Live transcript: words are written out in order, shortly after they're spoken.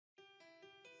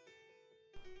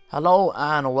Hello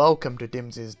and welcome to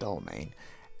Dims's Domain.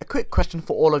 A quick question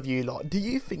for all of you lot. Do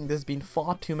you think there's been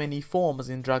far too many forms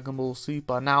in Dragon Ball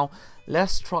Super? Now,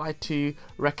 let's try to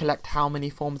recollect how many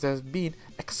forms there's been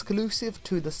exclusive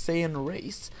to the Saiyan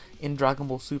race in Dragon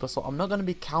Ball Super. So I'm not going to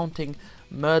be counting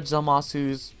Merge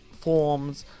Zamasu's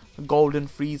forms, Golden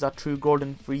Frieza, True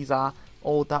Golden Frieza,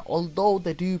 all that. Although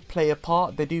they do play a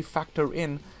part, they do factor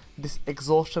in this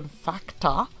exhaustion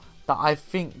factor that I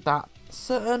think that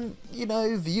certain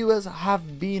viewers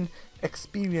have been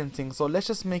experiencing. So let's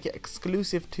just make it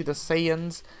exclusive to the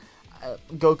Saiyans,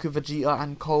 Goku, Vegeta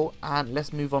and Co, and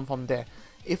let's move on from there.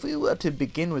 If we were to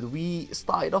begin with, we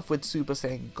started off with Super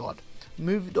Saiyan God,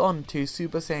 moved on to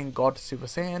Super Saiyan God, Super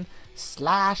Saiyan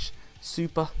slash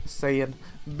Super Saiyan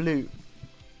Blue.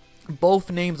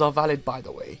 Both names are valid, by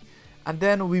the way. And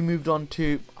then we moved on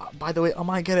to, by the way, I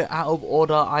might get it out of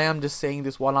order. I am just saying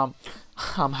this while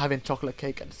I'm having chocolate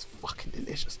cake and it's fucking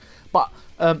delicious. But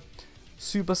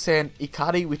Super Saiyan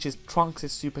Ikari, which is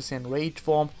Trunks' Super Saiyan Rage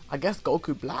form. I guess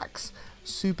Goku Black's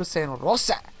Super Saiyan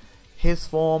Rosette, his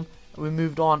form. We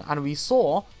moved on and we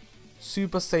saw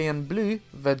Super Saiyan Blue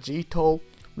Vegeta.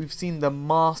 We've seen the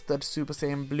Mastered Super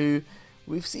Saiyan Blue.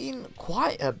 We've seen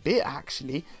quite a bit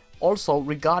actually. Also,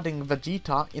 regarding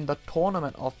Vegeta, in the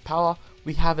Tournament of Power,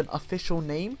 we have an official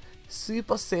name,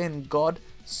 Super Saiyan God,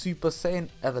 Super Saiyan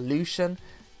Evolution.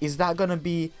 Is that going to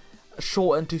be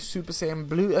shortened to Super Saiyan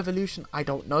Blue Evolution? I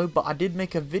don't know, but I did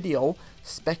make a video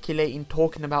speculating,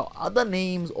 talking about other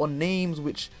names or names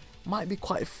which might be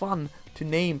quite fun to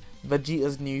name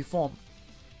Vegeta's new form.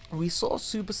 We saw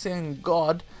Super Saiyan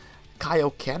God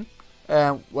Kaioken,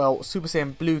 well, Super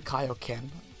Saiyan Blue Kaioken,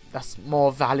 that's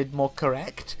more valid, more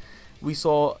correct. We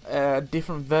saw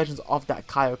different versions of that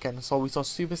Kaioken. So we saw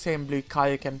Super Saiyan Blue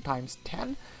Kaioken times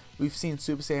 10. We've seen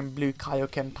Super Saiyan Blue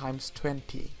Kaioken times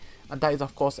 20. And that is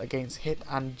of course against Hit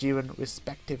and Jiren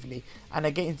respectively. And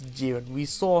against Jiren, we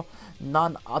saw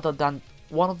none other than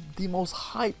one of the most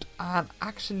hyped and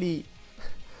actually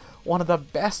one of the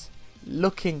best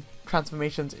looking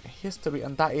transformations in history.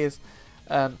 And that is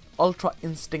Ultra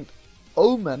Instinct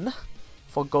Omen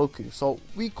for Goku. So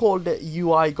we called it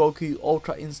UI Goku,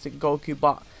 Ultra Instinct Goku,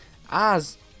 but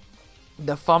as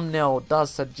the thumbnail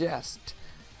does suggest,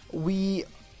 the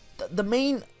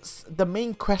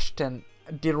main question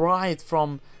derived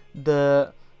from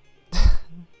the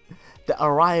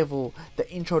arrival, the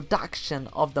introduction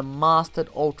of the Mastered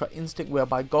Ultra Instinct,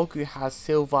 whereby Goku has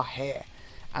silver hair.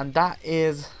 And that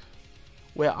is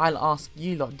where I'll ask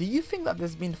you lot, do you think that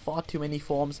there's been far too many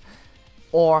forms,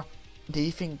 or do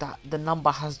you think that the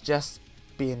number has just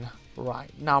been right?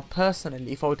 Now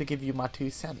personally, if I were to give you my 2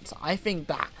 cents, I think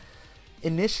that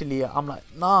initially I'm like,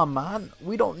 nah man,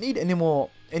 we don't need any more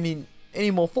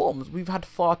forms. We've had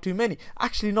far too many.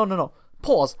 Actually no,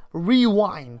 pause,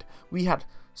 rewind. We had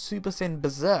Super Saiyan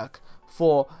Berserk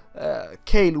for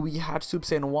Kale. We had Super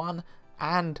Saiyan 1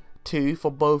 and 2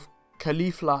 for both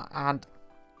Caulifla and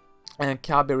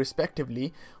Kabe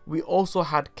respectively. We also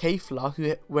had Kefla,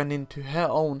 who went into her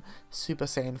own Super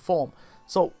Saiyan form.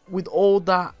 So with all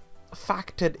that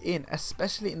factored in,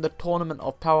 especially in the Tournament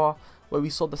of Power, where we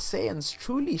saw the Saiyans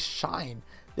truly shine,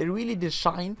 they really did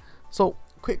shine. So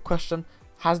quick question,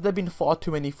 has there been far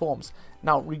too many forms?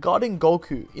 Now regarding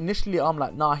Goku, initially I'm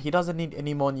like, nah, he doesn't need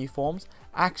any more new forms.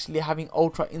 Actually having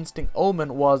Ultra Instinct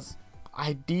Omen was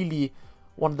ideally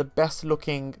one of the best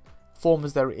looking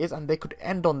forms there is, and they could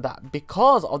end on that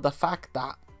because of the fact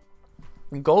that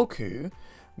Goku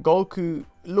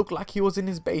looked like he was in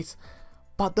his base.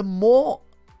 But the more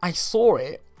I saw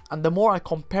it and the more I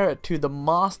compare it to the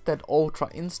Mastered Ultra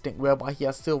Instinct, whereby he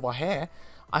has silver hair,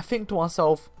 I think to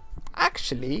myself,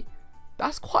 actually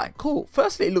that's quite cool.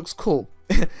 Firstly, it looks cool.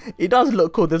 It does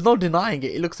look cool, there's no denying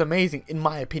it. It looks amazing in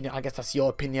my opinion. I guess that's your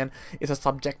opinion, it's a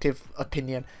subjective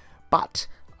opinion, but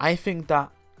I think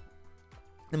that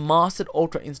the Mastered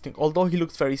Ultra Instinct, although he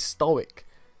looks very stoic,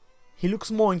 he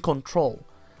looks more in control.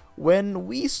 When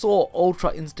we saw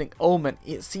Ultra Instinct Omen,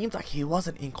 it seems like he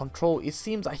wasn't in control. It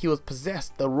seems like he was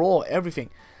possessed, the roar,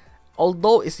 everything.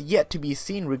 Although it's yet to be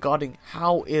seen regarding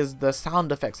how is the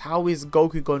sound effects, how is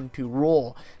Goku going to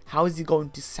roar, how is he going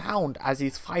to sound as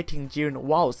he's fighting Jiren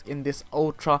whilst in this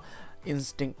Ultra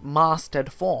Instinct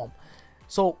Mastered form.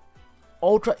 So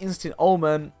Ultra Instinct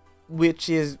Omen, which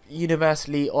is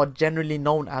universally or generally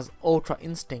known as Ultra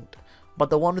Instinct, but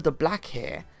the one with the black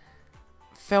hair,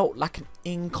 felt like an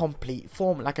incomplete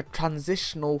form, like a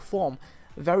transitional form,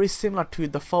 very similar to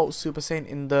the false Super Saiyan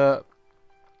in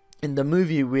the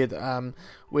movie with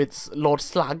Lord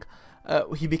Slag.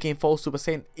 He became false Super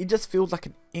Saiyan. It just feels like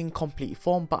an incomplete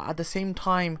form, but at the same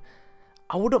time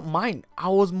I wouldn't mind. I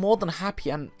was more than happy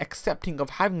and accepting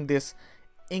of having this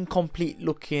incomplete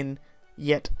looking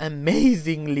yet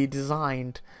amazingly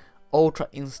designed Ultra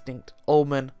Instinct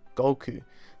Omen Goku.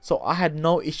 So I had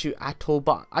no issue at all,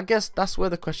 but I guess that's where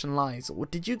the question lies.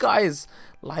 Did you guys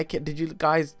like it? Did you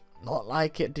guys not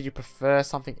like it? Did you prefer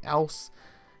something else?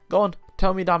 Go on,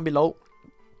 tell me down below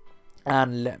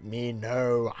and let me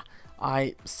know.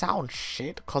 I sound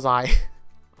shit because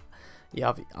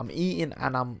yeah, I'm eating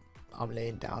and I'm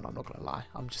laying down. I'm not gonna lie,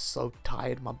 I'm just so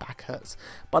tired, my back hurts.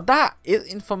 But that is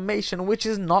information which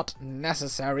is not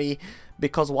necessary,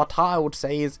 because what I would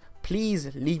say is,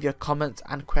 please leave your comments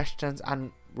and questions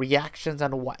and reactions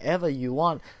and whatever you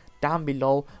want down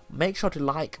below. Make sure to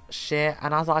like, share,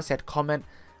 and as I said, comment,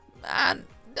 and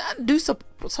do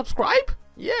subscribe.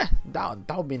 Yeah,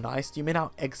 that would be nice. You may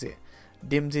now exit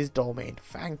Dimsy's domain.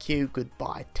 Thank you,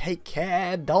 goodbye, take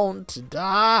care, don't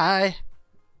die.